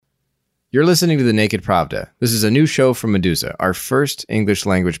You're listening to The Naked Pravda. This is a new show from Meduza, our first English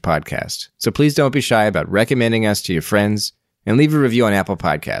language podcast. So please don't be shy about recommending us to your friends and leave a review on Apple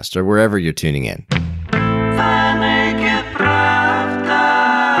Podcasts or wherever you're tuning in. The Naked Pravda.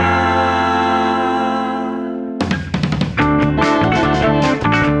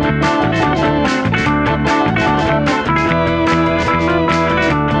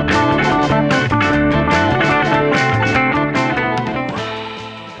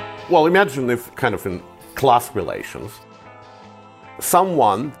 Well, imagine if kind of in class relations,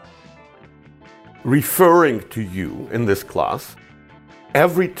 someone referring to you in this class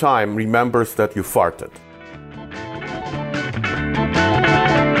every time remembers that you farted.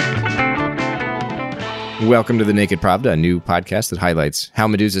 Welcome to The Naked Pravda, a new podcast that highlights how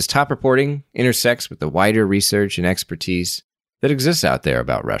Meduza's top reporting intersects with the wider research and expertise that exists out there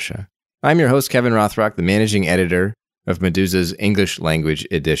about Russia. I'm your host, Kevin Rothrock, the managing editor of Meduza's English language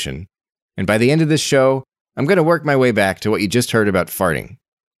edition. And by the end of this show, I'm going to work my way back to what you just heard about farting.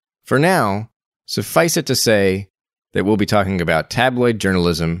 For now, suffice it to say that we'll be talking about tabloid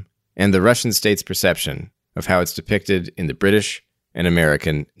journalism and the Russian state's perception of how it's depicted in the British and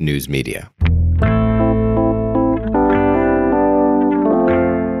American news media.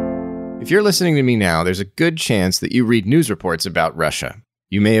 If you're listening to me now, there's a good chance that you read news reports about Russia.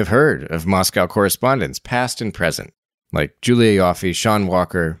 You may have heard of Moscow correspondents, past and present, like Julia Ioffe, Sean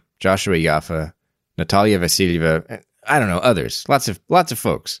Walker, Joshua Yaffa, Natalia Vasilyeva, I don't know, others, lots of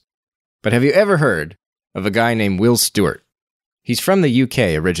folks. But have you ever heard of a guy named Will Stewart? He's from the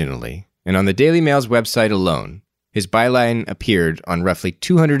UK originally, and on the Daily Mail's website alone, his byline appeared on roughly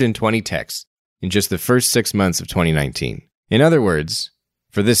 220 texts in just the first 6 months of 2019. In other words,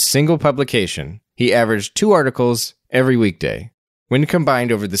 for this single publication, he averaged 2 articles every weekday. When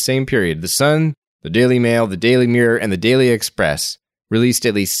combined over the same period, The Sun, the Daily Mail, the Daily Mirror, and the Daily Express released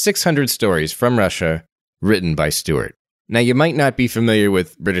at least 600 stories from Russia written by Stewart. Now, you might not be familiar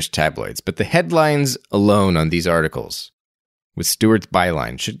with British tabloids, but the headlines alone on these articles, with Stewart's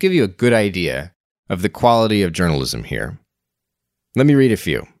byline, should give you a good idea of the quality of journalism here. Let me read a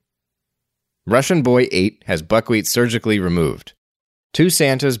few. Russian boy 8 has buckwheat surgically removed. 2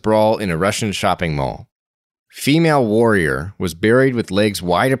 Santas brawl in a Russian shopping mall. Female warrior was buried with legs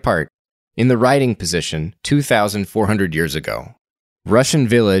wide apart in the riding position 2,400 years ago. Russian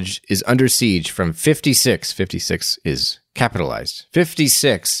village is under siege from 56 is capitalized,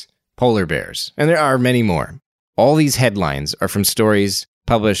 56 polar bears, and there are many more. All these headlines are from stories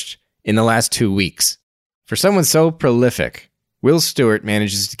published in the last 2 weeks. For someone so prolific, Will Stewart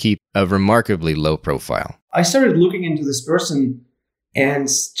manages to keep a remarkably low profile. I started looking into this person, and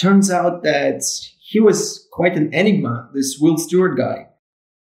turns out that he was quite an enigma, this Will Stewart guy.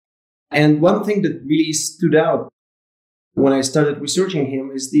 And one thing that really stood out when I started researching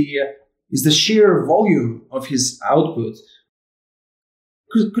him is the sheer volume of his output.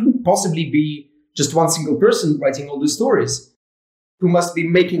 Couldn't possibly be just one single person writing all these stories, who must be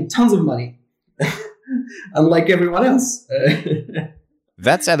making tons of money, unlike everyone else.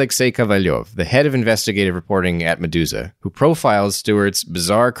 That's Alexei Kovalyov, the head of investigative reporting at Meduza, who profiles Stewart's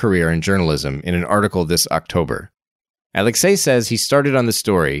bizarre career in journalism in an article this October. Alexei says he started on the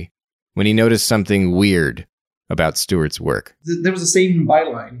story when he noticed something weird about Stewart's work. There was the same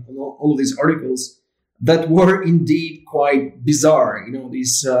byline on all of these articles that were indeed quite bizarre. You know,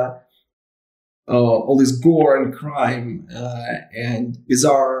 these all this gore and crime and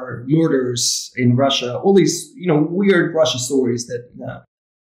bizarre murders in Russia. All these, weird Russia stories that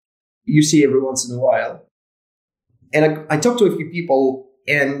you see every once in a while. And I talked to a few people,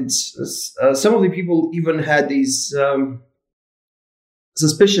 and some of the people even had these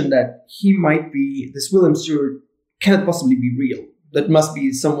suspicion that he might be, this William Stewart cannot possibly be real. That must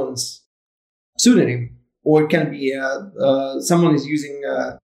be someone's pseudonym, or it can be someone is using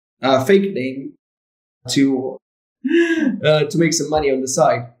a fake name to make some money on the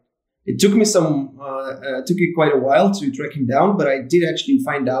side. It took me took it quite a while to track him down, but I did actually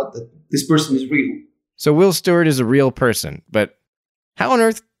find out that this person is real. So Will Stewart is a real person, but how on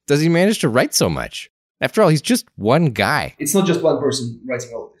earth does he manage to write so much? After all, he's just one guy. It's not just one person writing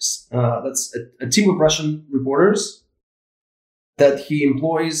all of this. That's a team of Russian reporters that he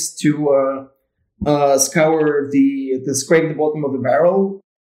employs to scour scrape the bottom of the barrel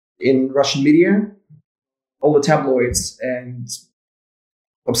in Russian media, all the tabloids and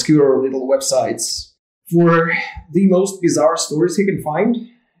obscure little websites for the most bizarre stories he can find.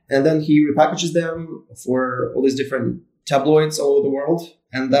 And then he repackages them for all these different tabloids all over the world.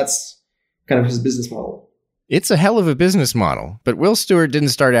 And that's kind of his business model. It's a hell of a business model, but Will Stewart didn't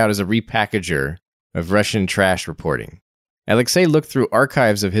start out as a repackager of Russian trash reporting. Alexei looked through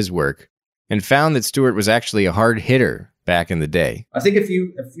archives of his work and found that Stewart was actually a hard hitter back in the day. I think a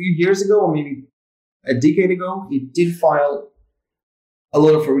few years ago, or maybe a decade ago, he did file a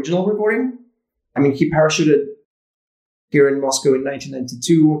lot of original reporting. I mean, he parachuted here in Moscow in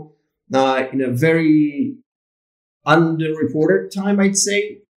 1992 in a very underreported time, I'd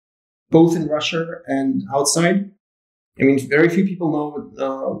say, both in Russia and outside. I mean, very few people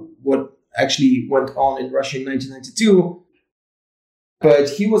know what actually went on in Russia in 1992, but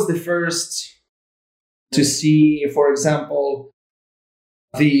he was the first to see, for example,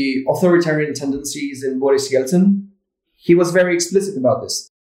 the authoritarian tendencies in Boris Yeltsin. He was very explicit about this.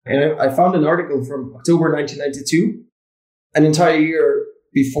 And I found an article from October 1992, an entire year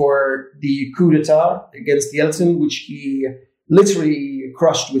before the coup d'etat against Yeltsin, which he literally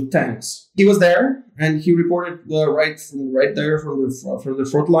crushed with tanks. He was there, and he reported right there from the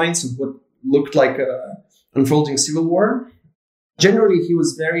front lines of what looked like an unfolding civil war. Generally, he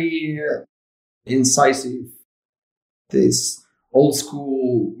was very incisive. This old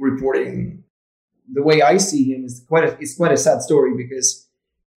school reporting, the way I see him, is quite a sad story, because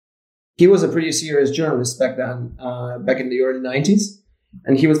he was a pretty serious journalist back then, back in the early 90s,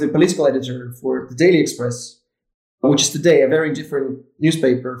 and he was the political editor for the Daily Express, which is today a very different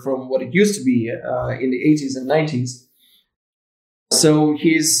newspaper from what it used to be in the 80s and 90s. So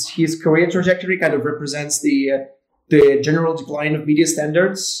his career trajectory kind of represents the general decline of media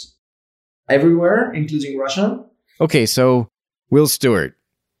standards everywhere, including Russia. Okay, so Will Stewart,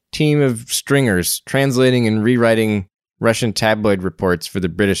 team of stringers translating and rewriting Russian tabloid reports for the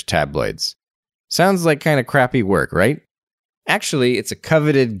British tabloids. Sounds like kind of crappy work, right? Actually, it's a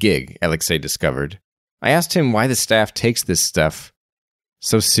coveted gig, Alexei discovered. I asked him why the staff takes this stuff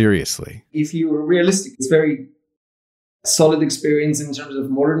so seriously. If you are realistic, it's very solid experience in terms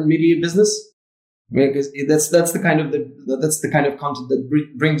of modern media business, because that's the kind of content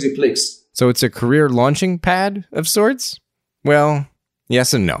that brings you clicks. So it's a career launching pad of sorts? Well,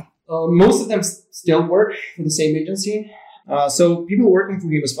 yes and no. Most of them still work for the same agency. So people working for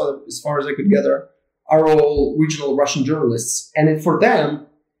him, as far as I could gather, are all regional Russian journalists. And for them,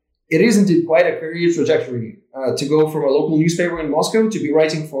 it is indeed quite a career trajectory to go from a local newspaper in Moscow to be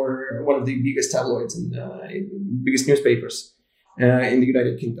writing for one of the biggest tabloids and biggest newspapers in the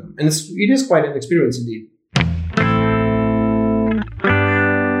United Kingdom. And it is quite an experience indeed.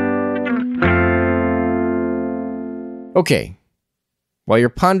 Okay. While you're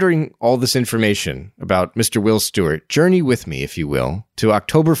pondering all this information about Mr. Will Stewart, journey with me, if you will, to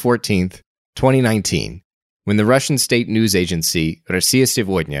October 14th, 2019, when the Russian state news agency Rossiya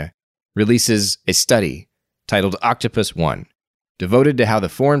Сегодня releases a study titled Octopus One, devoted to how the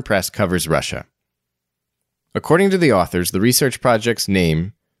foreign press covers Russia. According to the authors, the research project's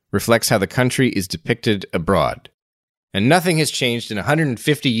name reflects how the country is depicted abroad. And nothing has changed in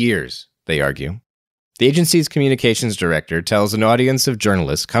 150 years, they argue. The agency's communications director tells an audience of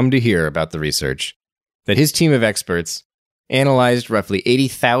journalists come to hear about the research that his team of experts analyzed roughly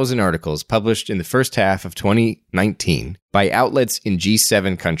 80,000 articles published in the first half of 2019 by outlets in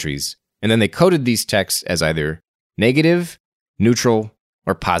G7 countries, and then they coded these texts as either negative, neutral,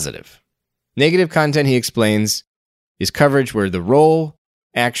 or positive. Negative content, he explains, is coverage where the role,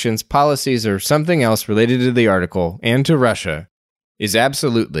 actions, policies, or something else related to the article and to Russia is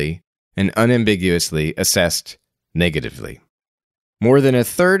absolutely and unambiguously assessed negatively. More than a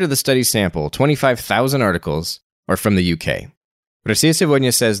third of the study sample, 25,000 articles, are from the UK. Rossiya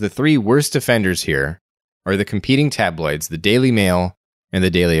Сегодня says the three worst offenders here are the competing tabloids, the Daily Mail and the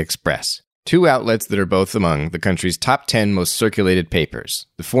Daily Express, two outlets that are both among the country's top 10 most circulated papers.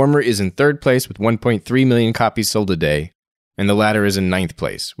 The former is in third place with 1.3 million copies sold a day, and the latter is in ninth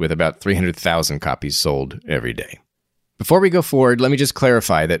place with about 300,000 copies sold every day. Before we go forward, let me just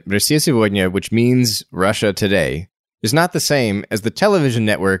clarify that Rossiya Сегодня, which means Russia Today, is not the same as the television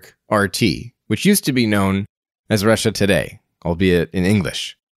network RT, which used to be known as Russia Today, albeit in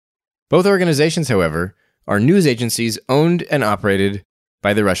English. Both organizations, however, are news agencies owned and operated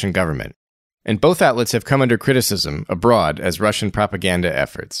by the Russian government, and both outlets have come under criticism abroad as Russian propaganda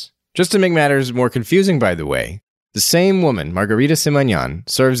efforts. Just to make matters more confusing, by the way, the same woman, Margarita Simonyan,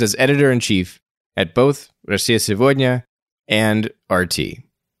 serves as editor-in-chief at both Rossiya Сегодня and RT.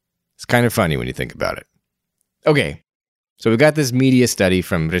 It's kind of funny when you think about it. Okay, so we've got this media study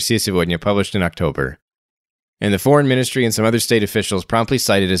from Rossiya Сегодня published in October, and the foreign ministry and some other state officials promptly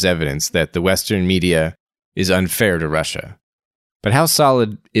cited as evidence that the Western media is unfair to Russia. But how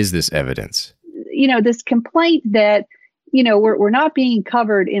solid is this evidence? This complaint that, we're not being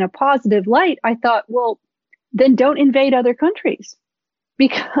covered in a positive light, I thought, well, then don't invade other countries,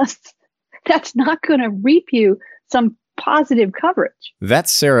 because that's not going to reap you some positive coverage.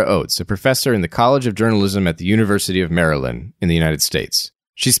 That's Sarah Oates, a professor in the College of Journalism at the University of Maryland in the United States.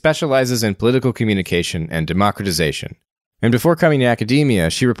 She specializes in political communication and democratization. And before coming to academia,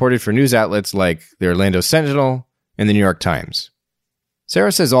 she reported for news outlets like the Orlando Sentinel and the New York Times.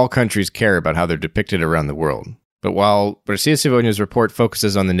 Sarah says all countries care about how they're depicted around the world. But while Bracia Sivona's report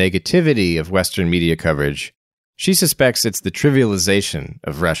focuses on the negativity of Western media coverage, she suspects it's the trivialization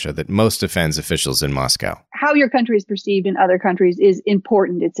of Russia that most offends officials in Moscow. How your country is perceived in other countries is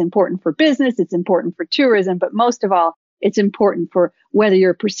important. It's important for business. It's important for tourism. But most of all, it's important for whether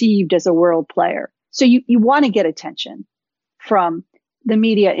you're perceived as a world player. So you want to get attention from the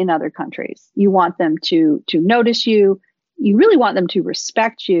media in other countries. You want them to notice you. You really want them to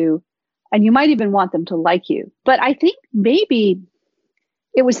respect you. And you might even want them to like you. But I think maybe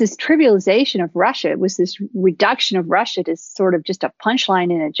it was this trivialization of Russia. It was this reduction of Russia to sort of just a punchline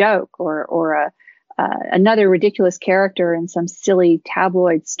in a joke or another ridiculous character in some silly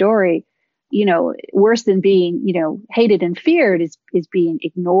tabloid story. You know, worse than being, hated and feared is being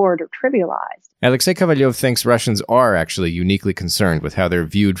ignored or trivialized. Alexei Kovalyov thinks Russians are actually uniquely concerned with how they're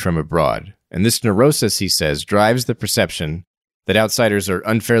viewed from abroad. And this neurosis, he says, drives the perception that outsiders are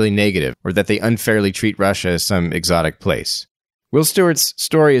unfairly negative or that they unfairly treat Russia as some exotic place. Will Stewart's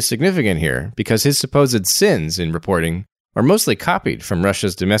story is significant here because his supposed sins in reporting are mostly copied from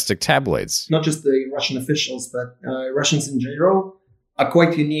Russia's domestic tabloids. Not just the Russian officials, but Russians in general are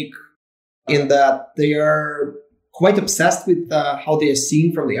quite unique in that they are quite obsessed with how they are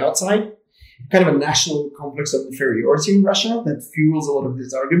seen from the outside. Kind of a national complex of inferiority in Russia that fuels a lot of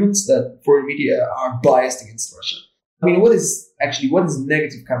these arguments that foreign media are biased against Russia. I mean, what is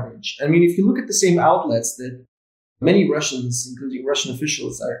negative coverage? I mean, if you look at the same outlets that many Russians, including Russian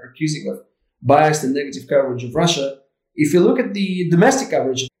officials, are accusing of biased and negative coverage of Russia, if you look at the domestic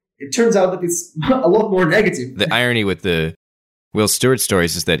coverage, it turns out that it's a lot more negative. The irony with the Will Stewart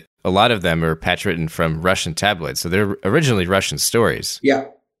stories is that a lot of them are patch-written from Russian tabloids, so they're originally Russian stories. Yeah,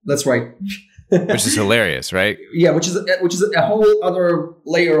 that's right. Which is hilarious, right? Yeah, which is a whole other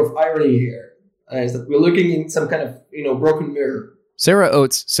layer of irony here. Is that we're looking in some kind of broken mirror. Sarah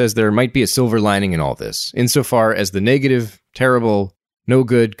Oates says there might be a silver lining in all this, insofar as the negative, terrible, no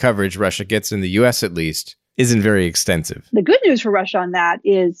good coverage Russia gets in the U.S. at least isn't very extensive. The good news for Russia on that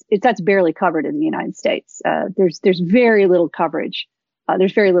is that's barely covered in the United States. There's very little coverage.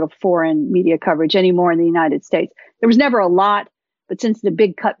 There's very little foreign media coverage anymore in the United States. There was never a lot, but since the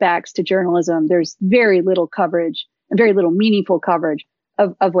big cutbacks to journalism, there's very little coverage and very little meaningful coverage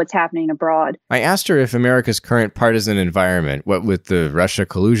of what's happening abroad. I asked her if America's current partisan environment, what with the Russia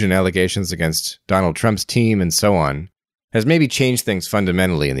collusion allegations against Donald Trump's team and so on, has maybe changed things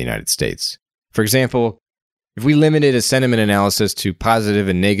fundamentally in the United States. For example, if we limited a sentiment analysis to positive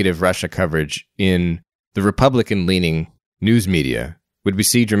and negative Russia coverage in the Republican-leaning news media, would we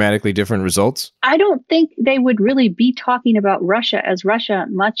see dramatically different results? I don't think they would really be talking about Russia as Russia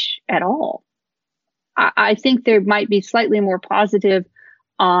much at all. I think there might be slightly more positive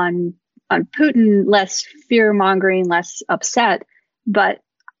on Putin, less fear-mongering, less upset, but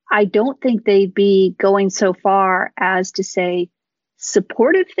I don't think they'd be going so far as to say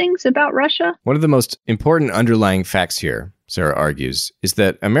supportive things about Russia. One of the most important underlying facts here, Sarah argues, is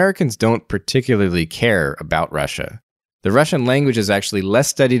that Americans don't particularly care about Russia. The Russian language is actually less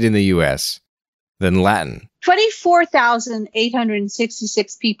studied in the U.S. than Latin.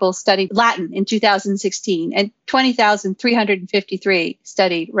 24,866 people studied Latin in 2016, and 20,353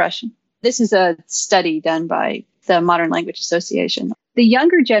 studied Russian. This is a study done by the Modern Language Association. The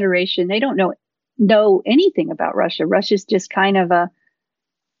younger generation, they don't know anything about Russia. Russia's just kind of a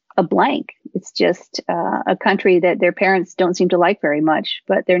blank. It's just a country that their parents don't seem to like very much,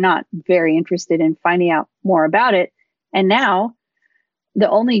 but they're not very interested in finding out more about it. And now, the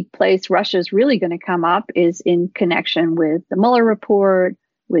only place Russia's really going to come up is in connection with the Mueller report,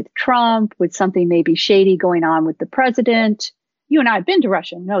 with Trump, with something maybe shady going on with the president. You and I have been to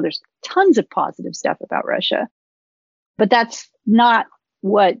Russia. No, there's tons of positive stuff about Russia. But that's not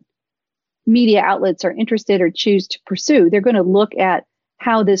what media outlets are interested or choose to pursue. They're going to look at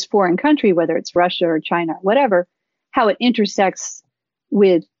how this foreign country, whether it's Russia or China, whatever, how it intersects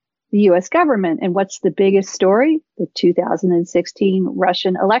with the U.S. government. And what's the biggest story? The 2016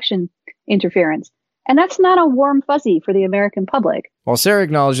 Russian election interference. And that's not a warm fuzzy for the American public. While Sarah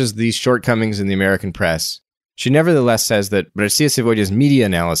acknowledges these shortcomings in the American press, she nevertheless says that Bracia Sivona's media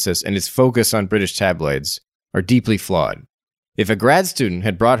analysis and its focus on British tabloids are deeply flawed. If a grad student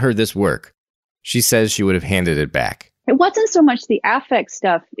had brought her this work, she says she would have handed it back. It wasn't so much the affect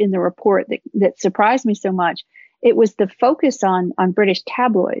stuff in the report that surprised me so much. It was the focus on British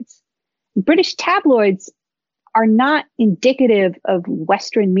tabloids. British tabloids are not indicative of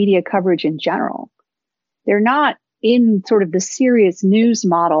Western media coverage in general. They're not in sort of the serious news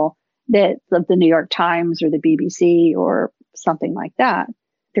model that of the New York Times or the BBC or something like that.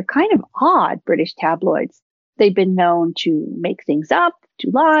 They're kind of odd, British tabloids. They've been known to make things up,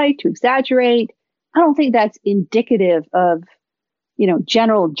 to lie, to exaggerate. I don't think that's indicative of,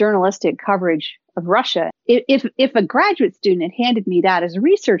 general journalistic coverage of Russia. If a graduate student had handed me that as a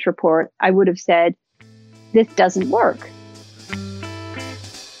research report, I would have said, this doesn't work.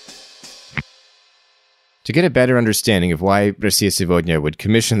 To get a better understanding of why Rossiya Сегодня would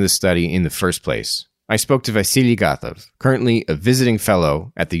commission this study in the first place, I spoke to Vasily Gatov, currently a visiting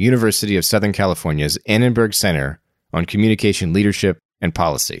fellow at the University of Southern California's Annenberg Center on Communication Leadership and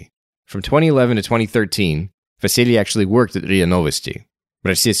Policy. From 2011 to 2013, Vasily actually worked at RIA Novosti,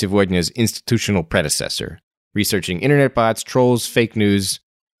 Rossiya Сегодня's institutional predecessor, researching internet bots, trolls, fake news,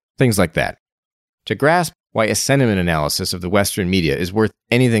 things like that. To grasp why a sentiment analysis of the Western media is worth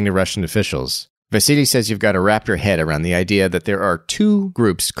anything to Russian officials, Vasily says you've got to wrap your head around the idea that there are two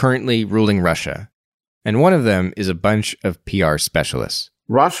groups currently ruling Russia, and one of them is a bunch of PR specialists.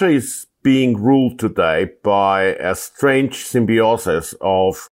 Russia is being ruled today by a strange symbiosis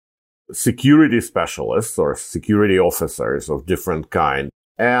of security specialists or security officers of different kind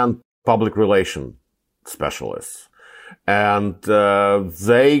and public relation specialists. And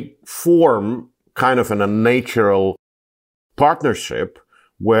they form kind of an unnatural partnership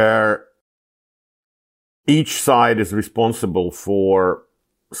where each side is responsible for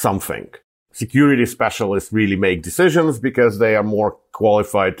something. Security specialists really make decisions because they are more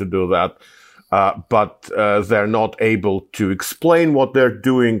qualified to do that, but they're not able to explain what they're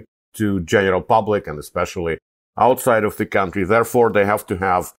doing to general public and especially outside of the country. Therefore, they have to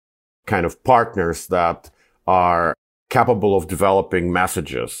have kind of partners that are capable of developing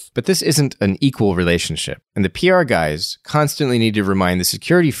messages. But this isn't an equal relationship, and the PR guys constantly need to remind the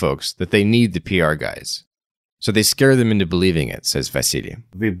security folks that they need the PR guys. So they scare them into believing it, says Vasily.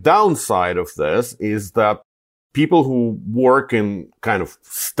 The downside of this is that people who work in kind of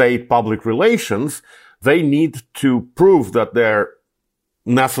state public relations, they need to prove that they're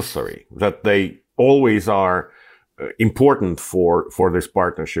necessary, that they always are important for this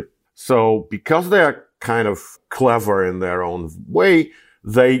partnership. So because they are kind of clever in their own way,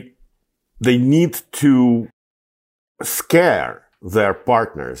 they need to scare their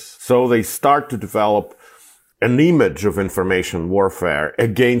partners. So they start to develop an image of information warfare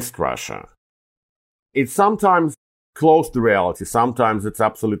against Russia. It's sometimes close to reality. Sometimes it's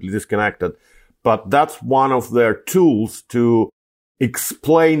absolutely disconnected. But that's one of their tools to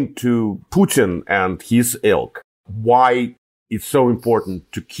explain to Putin and his ilk why it's so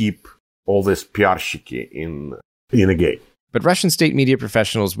important to keep all this piarщики in a game. But Russian state media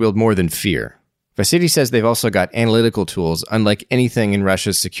professionals wield more than fear. Vasily says they've also got analytical tools unlike anything in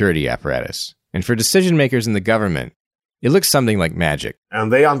Russia's security apparatus. And for decision makers in the government, it looks something like magic.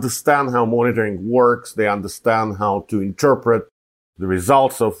 And they understand how monitoring works. They understand how to interpret the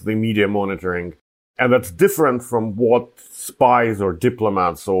results of the media monitoring. And that's different from what spies or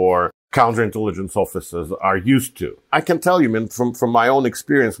diplomats or counterintelligence officers are used to. I can tell you, from my own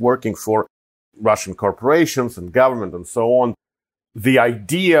experience working for Russian corporations and government and so on, the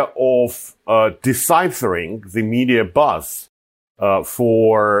idea of deciphering the media buzz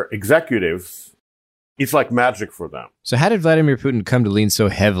for executives, it's like magic for them. So how did Vladimir Putin come to lean so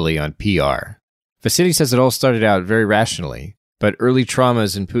heavily on PR? Vasily says it all started out very rationally, but early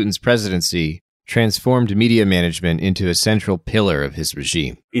traumas in Putin's presidency transformed media management into a central pillar of his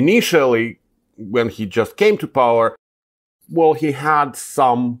regime. Initially, when he just came to power, well, he had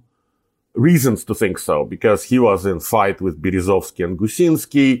some reasons to think so, because he was in fight with Berezovsky and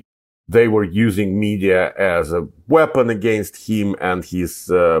Gusinsky. They were using media as a weapon against him and his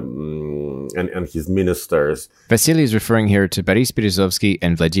ministers. Vasily is referring here to Boris Berezovsky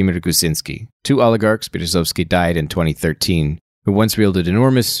and Vladimir Gusinsky, two oligarchs. Berezovsky died in 2013, who once wielded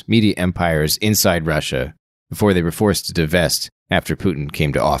enormous media empires inside Russia before they were forced to divest after Putin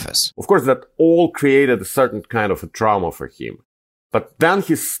came to office. Of course, that all created a certain kind of a trauma for him. But then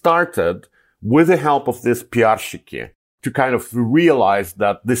he started, with the help of this piarщики, to kind of realize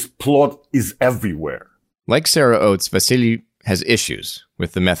that this plot is everywhere. Like Sarah Oates, Vasily has issues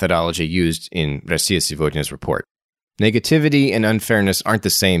with the methodology used in Rossiya Сегодня's report. Negativity and unfairness aren't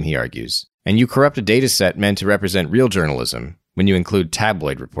the same, he argues, and you corrupt a data set meant to represent real journalism when you include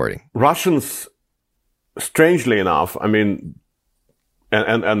tabloid reporting. Russians, strangely enough, I mean,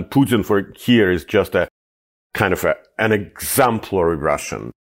 and Putin for here is just a kind of an exemplary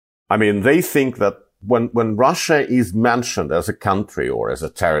Russian. I mean, they think that when Russia is mentioned as a country or as a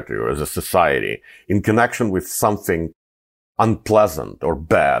territory or as a society in connection with something unpleasant or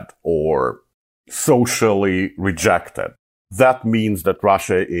bad or socially rejected, that means that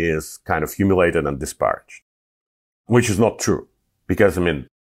Russia is kind of humiliated and disparaged, which is not true. Because, I mean,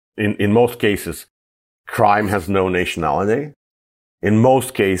 in most cases, crime has no nationality. In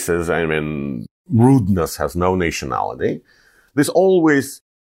most cases, I mean, rudeness has no nationality. This always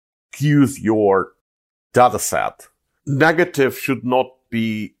skews your data set. Negative should not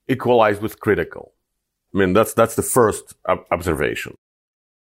be equalized with critical. I mean, that's the first observation.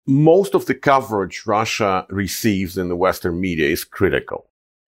 Most of the coverage Russia receives in the Western media is critical,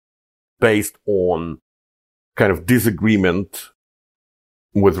 based on kind of disagreement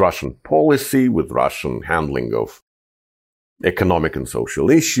with Russian policy, with Russian handling of economic and social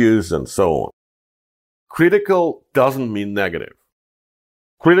issues, and so on. Critical doesn't mean negative.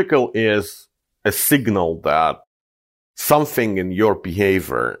 Critical is a signal that something in your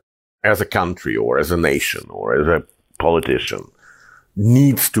behavior as a country or as a nation or as a politician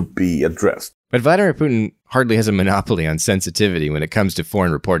needs to be addressed. But Vladimir Putin hardly has a monopoly on sensitivity when it comes to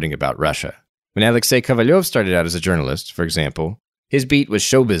foreign reporting about Russia. When Alexei Kovalyov started out as a journalist, for example, his beat was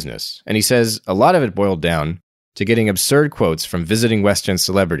show business, and he says a lot of it boiled down to getting absurd quotes from visiting Western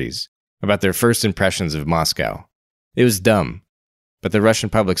celebrities about their first impressions of Moscow. It was dumb, but the Russian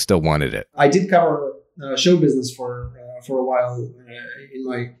public still wanted it. I did cover show business for a while in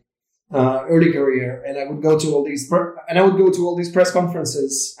my early career, and I would go to all these press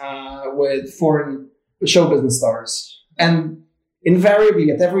conferences with foreign show business stars. And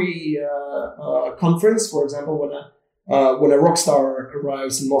invariably, at every conference, for example, when a rock star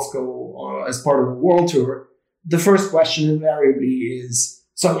arrives in Moscow as part of a world tour, the first question invariably is,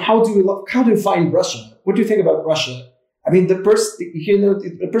 "So how do you find Russia? What do you think about Russia?" I mean, the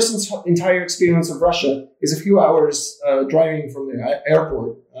person's entire experience of Russia is a few hours driving from the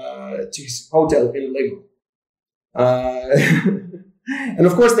airport to his hotel in a limo. And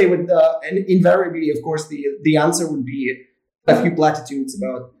of course, they would, and invariably, of course, the answer would be a few platitudes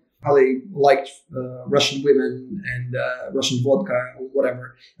about how they liked Russian women and Russian vodka or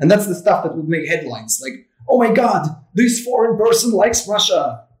whatever. And that's the stuff that would make headlines, like, "Oh my God, this foreign person likes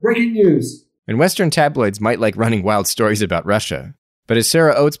Russia. Breaking news." And Western tabloids might like running wild stories about Russia. But as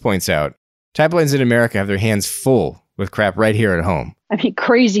Sarah Oates points out, tabloids in America have their hands full with crap right here at home. I mean,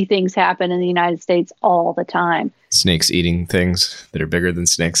 crazy things happen in the United States all the time. Snakes eating things that are bigger than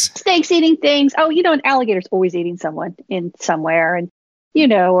snakes. Snakes eating things. Oh, an alligator's always eating someone in somewhere. And,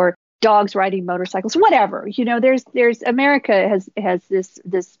 or dogs riding motorcycles, whatever. There's America has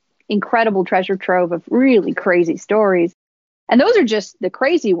this incredible treasure trove of really crazy stories. And those are just the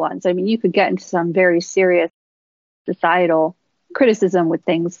crazy ones. I mean, you could get into some very serious societal criticism with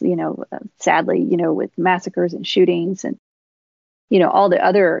things, sadly, with massacres and shootings and, all the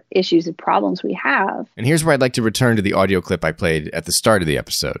other issues and problems we have. And here's where I'd like to return to the audio clip I played at the start of the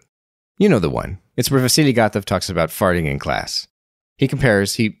episode. You know the one. It's where Vasily Gatov talks about farting in class. He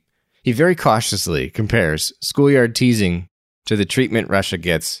very cautiously compares schoolyard teasing to the treatment Russia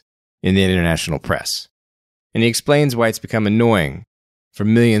gets in the international press. And he explains why it's become annoying for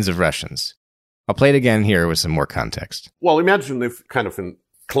millions of Russians. I'll play it again here with some more context. Well, imagine if kind of in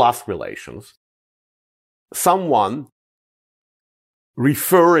class relations, someone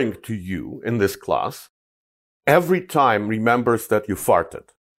referring to you in this class every time remembers that you farted.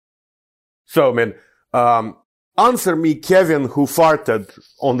 So, answer me, Kevin, who farted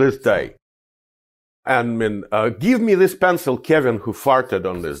on this day. And give me this pencil, Kevin, who farted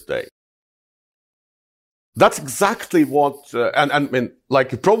on this day. That's exactly what,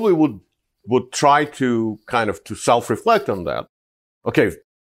 you probably would try to kind of to self-reflect on that. Okay,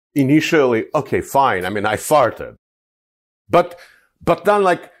 initially, okay, fine. I farted. But then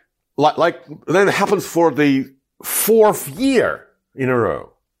then it happens for the fourth year in a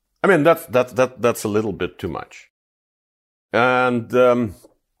row. That's a little bit too much. And,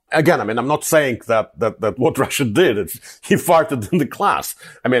 again, I'm not saying that what Russia did, he farted in the class.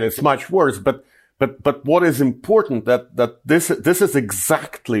 It's much worse, but what is important that this is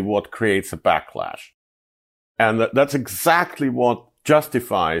exactly what creates a backlash. And that's exactly what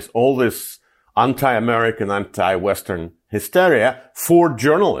justifies all this anti-American, anti-Western hysteria for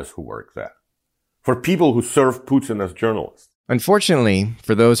journalists who work there, for people who serve Putin as journalists. Unfortunately,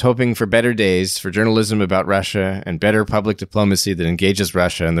 for those hoping for better days for journalism about Russia and better public diplomacy that engages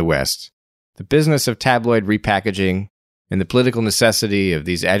Russia and the West, the business of tabloid repackaging and the political necessity of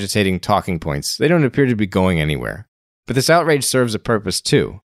these agitating talking points, they don't appear to be going anywhere. But this outrage serves a purpose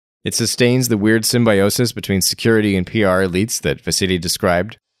too. It sustains the weird symbiosis between security and PR elites that Vasily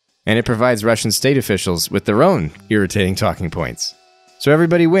described. and it provides Russian state officials with their own irritating talking points. So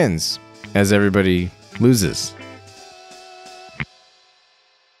everybody wins, as everybody loses.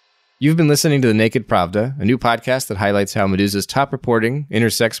 You've been listening to The Naked Pravda, a new podcast that highlights how Meduza's top reporting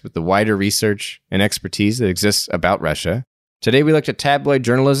intersects with the wider research and expertise that exists about Russia. Today we looked at tabloid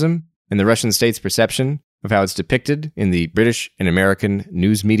journalism and the Russian state's perception of how it's depicted in the British and American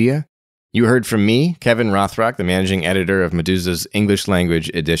news media. You heard from me, Kevin Rothrock, the managing editor of Meduza's English language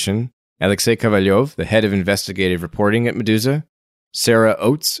edition, Alexei Kovalyov, the head of investigative reporting at Meduza, Sarah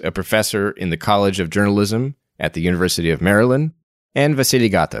Oates, a professor in the College of Journalism at the University of Maryland, and Vasily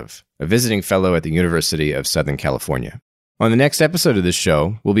Gatov, a visiting fellow at the University of Southern California. On the next episode of this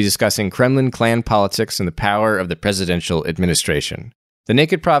show, we'll be discussing Kremlin clan politics and the power of the presidential administration. The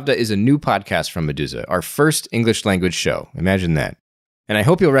Naked Pravda is a new podcast from Meduza, our first English language show. Imagine that. And I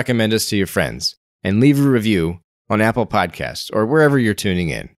hope you'll recommend us to your friends and leave a review on Apple Podcasts or wherever you're tuning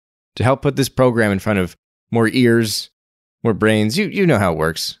in to help put this program in front of more ears, more brains. You know how it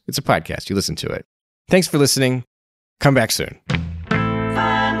works. It's a podcast. You listen to it. Thanks for listening. Come back soon.